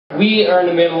We are in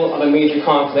the middle of a major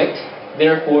conflict,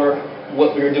 therefore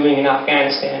what we are doing in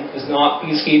Afghanistan is not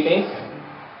peacekeeping.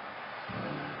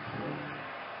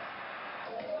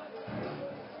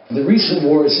 The recent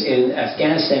wars in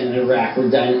Afghanistan and Iraq were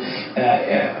done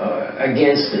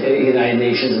against United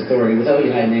Nations authority, without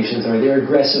United Nations authority. They're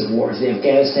aggressive wars. The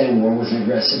Afghanistan war was an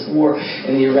aggressive war,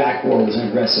 and the Iraq war was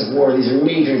an aggressive war. These are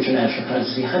major international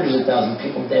conflicts. Hundreds of thousands of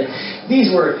people dead.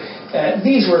 These were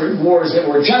wars that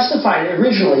were justified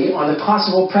originally on the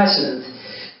Kosovo precedent.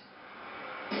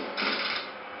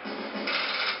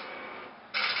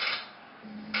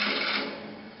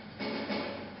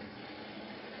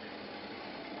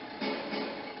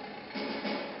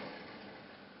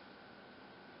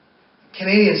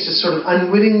 Canadians just sort of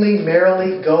unwittingly,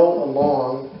 merrily go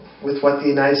along with what the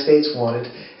United States wanted,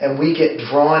 and we get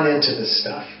drawn into this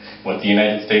stuff. What the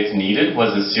United States needed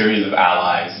was a series of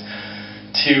allies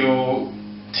to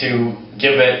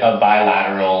give it a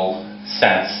bilateral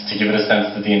sense, to give it a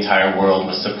sense that the entire world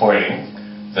was supporting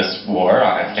this war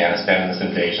on Afghanistan and this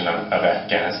invasion of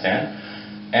Afghanistan,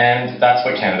 and that's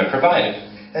what Canada provided.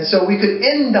 And so we could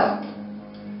end up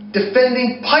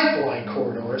defending pipeline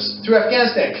corridors through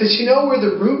Afghanistan. Because you know where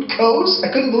the route goes? I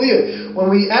couldn't believe it.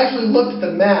 When we actually looked at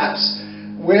the maps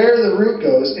where the route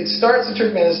goes, it starts in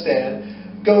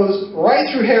Turkmenistan, goes right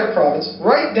through Herat province,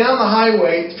 right down the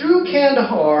highway, through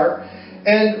Kandahar,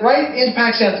 and right into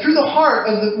Pakistan, through the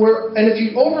heart of and if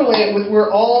you overlay it with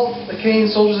where all the Canadian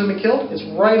soldiers have been killed, it's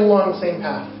right along the same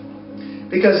path.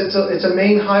 Because it's a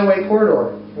main highway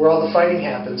corridor where all the fighting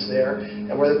happens there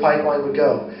and where the pipeline would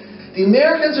go. The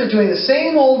Americans are doing the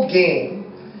same old game.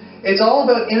 It's all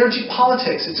about energy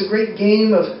politics. It's a great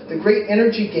game of the great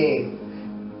energy game.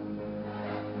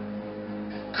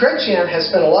 Chrétien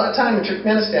has spent a lot of time in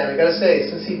Turkmenistan, I gotta say,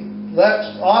 since he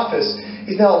left office.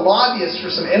 He's now a lobbyist for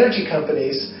some energy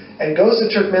companies and goes to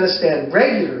Turkmenistan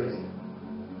regularly.